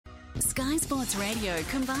Sky Sports Radio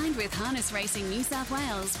combined with Harness Racing New South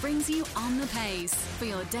Wales brings you On the Pace for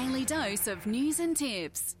your daily dose of news and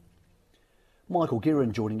tips. Michael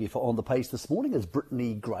Guerin joining you for On the Pace this morning as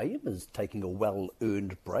Brittany Graham is taking a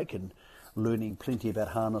well-earned break and learning plenty about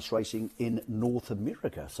harness racing in North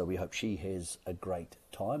America. So we hope she has a great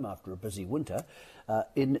time after a busy winter.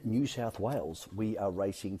 In New South Wales, we are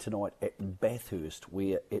racing tonight at Bathurst,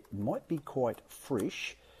 where it might be quite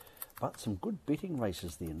fresh, but some good betting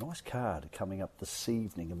races there. Nice card coming up this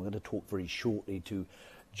evening, and we're going to talk very shortly to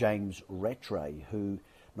James Rattray, who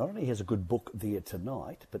not only has a good book there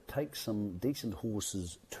tonight, but takes some decent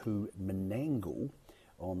horses to Menangle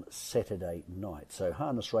on Saturday night. So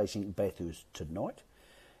harness racing Bathurst tonight.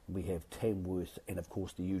 We have Tamworth and, of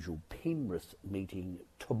course, the usual Penrith meeting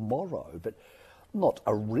tomorrow. But not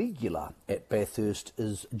a regular at Bathurst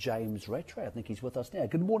is James Rattray. I think he's with us now.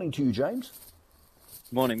 Good morning to you, James.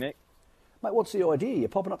 Morning, Mick. Mate, what's the idea? You're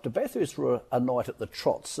popping up to Bathurst for a night at the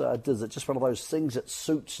trots. Is it just one of those things that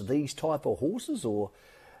suits these type of horses, or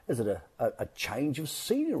is it a change of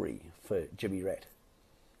scenery for Jimmy Rat?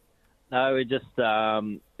 No, we're just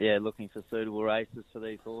looking for suitable races for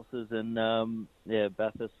these horses, and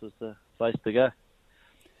Bathurst was the place to go.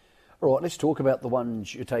 All right, let's talk about the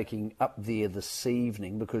ones you're taking up there this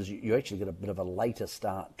evening, because you actually got a bit of a later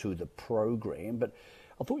start to the program, but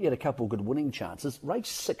I thought you had a couple of good winning chances. Race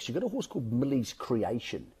 6, you've got a horse called Millie's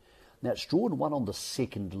Creation. Now, it's drawn one on the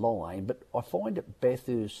second line, but I find at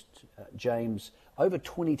Bathurst, James, over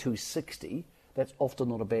 22.60, that's often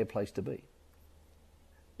not a bad place to be.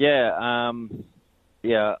 Yeah, I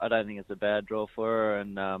don't think it's a bad draw for her,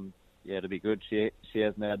 and it'll be good. She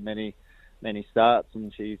hasn't had many starts,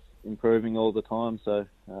 and she's improving all the time, so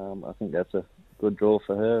I think that's a good draw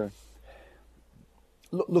for her.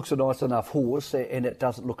 Looks a nice enough horse, and it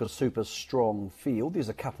doesn't look a super strong field. There's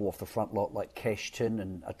a couple off the front lot like Cashton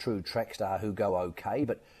and a True Track Star who go okay,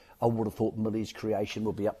 but I would have thought Millie's Creation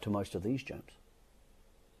will be up to most of these, James.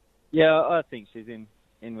 Yeah, I think she's in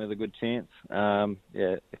with a good chance. A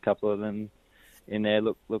couple of them in there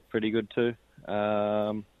look pretty good too.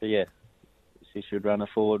 But yeah, she should run a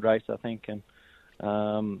forward race, I think, and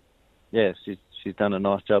she's done a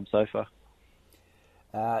nice job so far.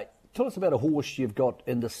 Tell us about a horse you've got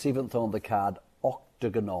in the 7th on the card,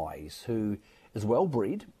 Octagonize, who is well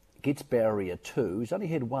bred, gets barrier 2. He's only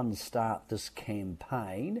had one start this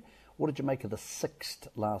campaign. What did you make of the 6th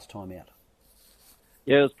last time out?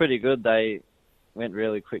 Yeah, it was pretty good. They went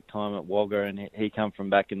really quick time at Wagga, and he come from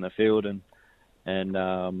back in the field, and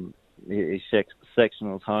his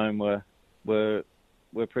sectionals home were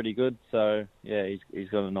pretty good. So yeah, he's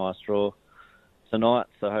got a nice draw tonight.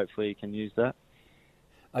 So hopefully he can use that.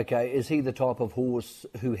 Okay, is he the type of horse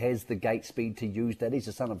who has the gate speed to use that? He's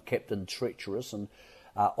the son of Captain Treacherous, and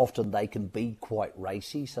often they can be quite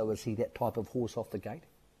racy. So is he that type of horse off the gate?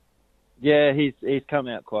 Yeah, he's come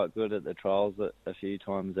out quite good at the trials a few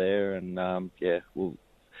times there, and we'll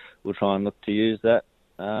try and look to use that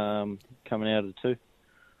coming out of the 2.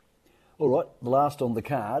 All right, the last on the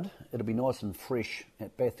card. It'll be nice and fresh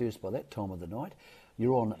at Bathurst by that time of the night.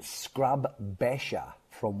 You're on Scrub Basher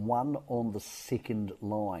from 1 on the second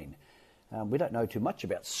line. We don't know too much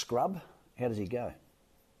about Scrub. How does he go?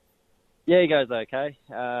 Yeah, he goes okay.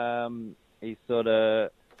 He sort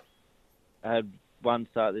of had one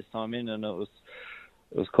start this time in, and it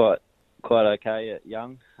was quite okay at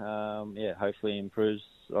Young. Hopefully he improves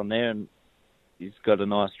on there, and he's got a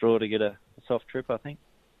nice draw to get a soft trip, I think.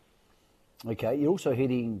 Okay, you're also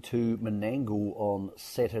heading to Menangle on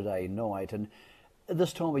Saturday night, and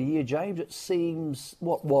this time of year, James, it seems,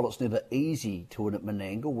 while it's never easy to win at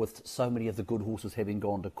Menangle, with so many of the good horses having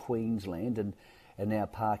gone to Queensland and now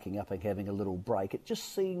parking up and having a little break, it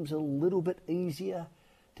just seems a little bit easier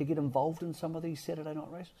to get involved in some of these Saturday night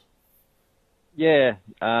races? Yeah,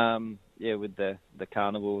 with the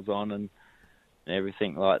carnivals on and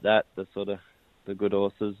everything like that, the sort of the good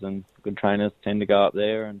horses and good trainers tend to go up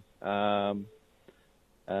there, and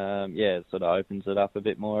it sort of opens it up a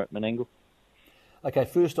bit more at Menangle. Okay,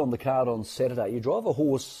 first on the card on Saturday, you drive a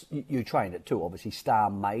horse, you train it too, obviously,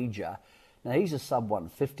 Star Major. Now, he's a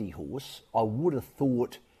sub-150 horse. I would have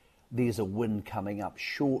thought there's a win coming up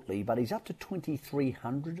shortly, but he's up to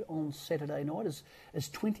 2,300 on Saturday night. Is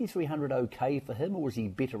 2,300 okay for him, or is he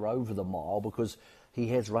better over the mile because he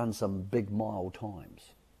has run some big mile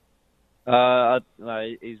times? No,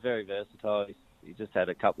 he's very versatile. He just had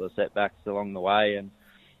a couple of setbacks along the way, and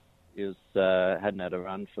he was hadn't had a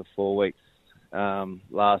run for 4 weeks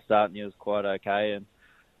last start, and he was quite okay, and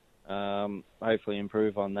hopefully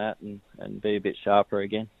improve on that and be a bit sharper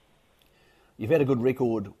again. You've had a good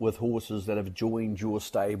record with horses that have joined your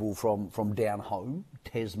stable from down home,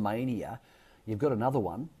 Tasmania. You've got another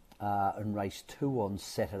one in race 2 on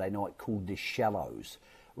Saturday night called the Shallows.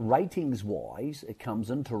 Ratings-wise, it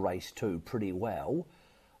comes into race 2 pretty well.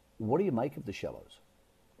 What do you make of the Shallows?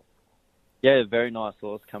 Yeah, very nice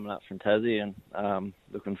horse coming up from Tassie, and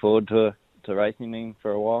looking forward to racing him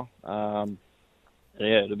for a while. Yeah,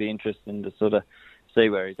 it'll be interesting to sort of see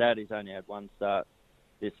where he's at. He's only had one start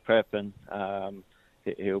this prep, and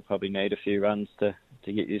he'll probably need a few runs to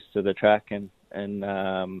get used to the track and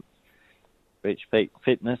reach peak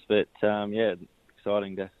fitness. But yeah,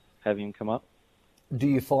 exciting to have him come up. Do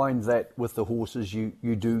you find that with the horses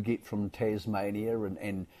you do get from Tasmania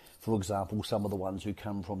and for example, some of the ones who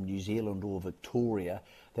come from New Zealand or Victoria,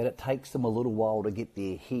 that it takes them a little while to get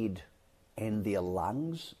their head and their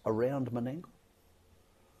lungs around Menangle?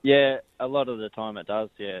 Yeah, a lot of the time it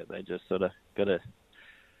does, yeah. They just sort of got to...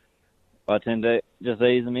 I tend to just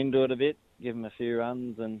ease them into it a bit, give them a few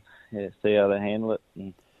runs and see how they handle it.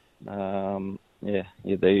 And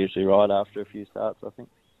they're usually right after a few starts, I think.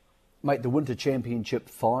 Mate, the Winter Championship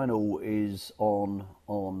final is on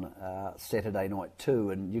Saturday night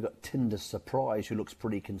too, and you've got Tinder Surprise, who looks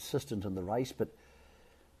pretty consistent in the race, but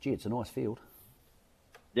gee, it's a nice field.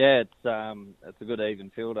 Yeah, it's a good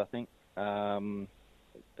even field, I think. Drawn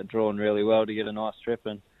really well to get a nice trip,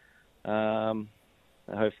 and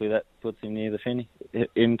hopefully that puts him near the finish.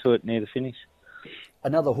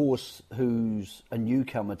 Another horse who's a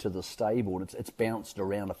newcomer to the stable, and it's bounced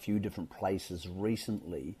around a few different places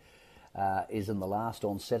recently, is in the last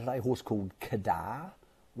on Saturday, a horse called Kadar.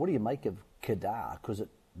 What do you make of Kadar? Because it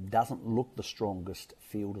doesn't look the strongest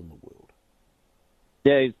field in the world.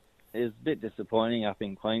 Yeah, he's a bit disappointing up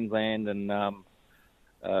in Queensland, and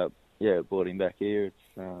brought him back here.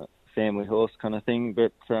 It's a family horse kind of thing,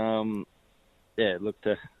 but look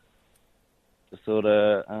to sort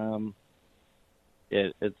of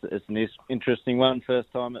it's an interesting one.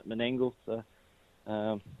 First time at Menangle, so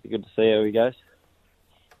be good to see how he goes.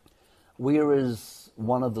 Where is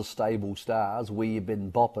one of the stable stars where you've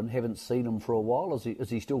been bopping? Haven't seen him for a while. Is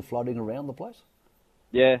he still floating around the place?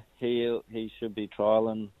 Yeah, he should be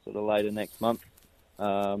trialling sort of later next month.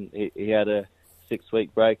 He had a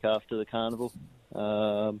 6-week break after the carnival, just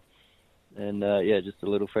a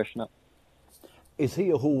little freshen up. Is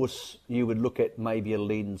he a horse you would look at maybe a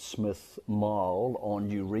Len Smith mile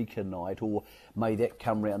on Eureka night, or may that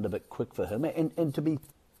come round a bit quick for him? And to be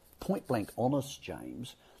point blank honest,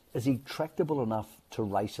 James, is he tractable enough to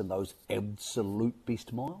race in those absolute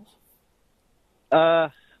best miles?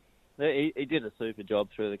 He did a super job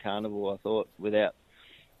through the carnival, I thought, without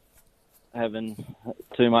having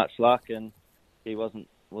too much luck, and he wasn't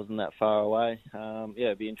that far away.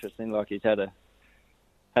 It'd be interesting. Like, he's had a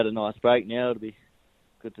nice break now. It'll be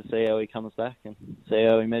good to see how he comes back and see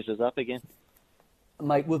how he measures up again.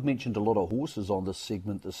 Mate, we've mentioned a lot of horses on this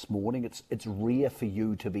segment this morning. It's rare for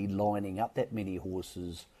you to be lining up that many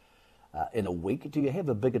horses in a week. Do you have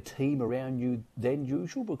a bigger team around you than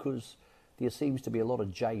usual? Because there seems to be a lot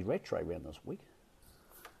of J Retro around this week.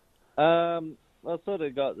 I've sort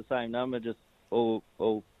of got the same number, just all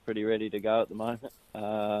pretty ready to go at the moment.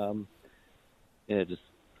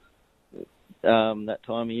 That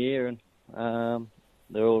time of year, and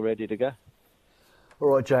they're all ready to go. All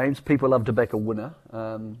right, James, people love to back a winner.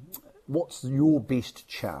 What's your best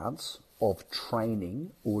chance of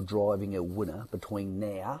training or driving a winner between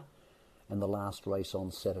now and the last race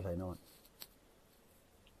on Saturday night?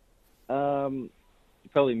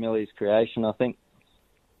 Probably Millie's Creation, I think.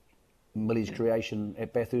 Millie's Creation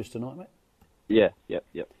at Bathurst tonight, mate? Yeah, yep.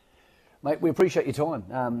 Mate, we appreciate your time,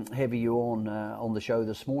 having you on the show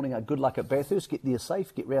this morning. Good luck at Bathurst. Get there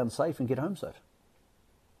safe, get round safe, and get home safe.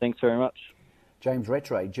 Thanks very much. James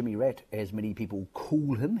Rattray, Jimmy Rat, as many people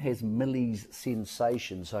call him, has Millie's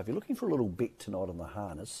Sensation. So if you're looking for a little bet tonight on the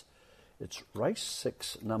harness, it's race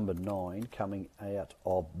 6, number 9, coming out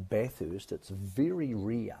of Bathurst. It's very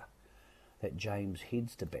rare that James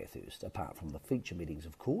heads to Bathurst, apart from the feature meetings,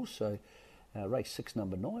 of course. So race 6,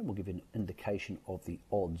 number 9, will give you an indication of the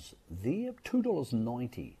odds there.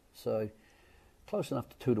 $2.90, so close enough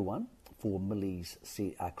to 2 to 1 for Millie's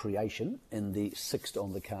Creation in the 6th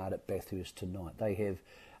on the card at Bathurst tonight. They have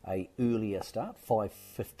a earlier start,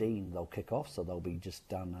 5:15 they'll kick off, so they'll be just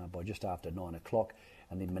done by just after 9 o'clock.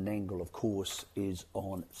 And then Menangle, of course, is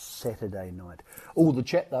on Saturday night. All the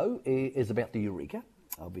chat, though, is about the Eureka.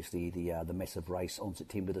 Obviously, the massive race on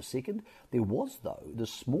September the 2nd. There was, though,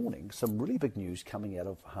 this morning, some really big news coming out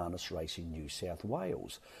of Harness Racing New South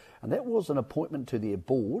Wales. And that was an appointment to their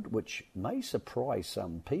board, which may surprise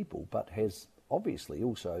some people, but has obviously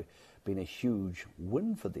also been a huge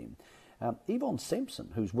win for them. Yvonne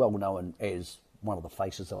Sampson, who's well known as one of the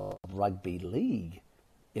faces of rugby league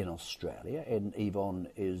in Australia, and Yvonne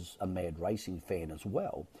is a mad racing fan as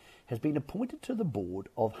well, has been appointed to the board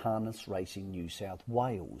of Harness Racing New South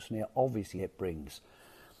Wales. Now, obviously, it brings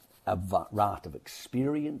a raft of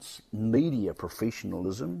experience, media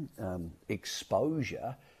professionalism,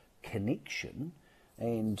 exposure, connection,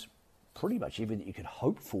 and pretty much everything that you could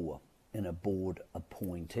hope for in a board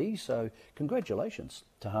appointee. So congratulations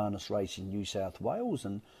to Harness Racing New South Wales,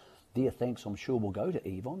 and their thanks, I'm sure, will go to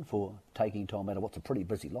Yvonne for taking time out of what's a pretty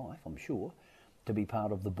busy life, I'm sure, to be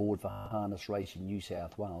part of the board for Harness Racing New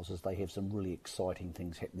South Wales, as they have some really exciting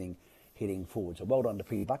things happening heading forward. So well done to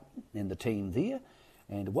Peter Buckman and the team there,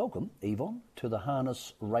 and welcome, Yvonne, to the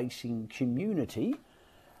harness racing community.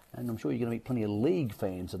 And I'm sure you're going to meet plenty of league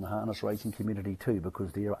fans in the harness racing community too,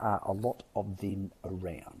 because there are a lot of them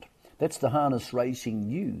around. That's the harness racing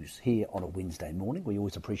news here on a Wednesday morning. We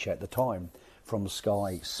always appreciate the time from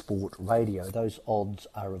Sky Sport Radio. Those odds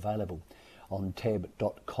are available on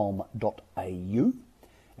tab.com.au.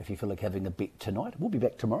 If you feel like having a bet tonight, we'll be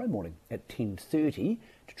back tomorrow morning at 10:30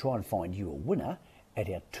 to try and find you a winner at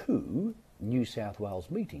our 2 New South Wales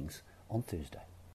meetings on Thursday.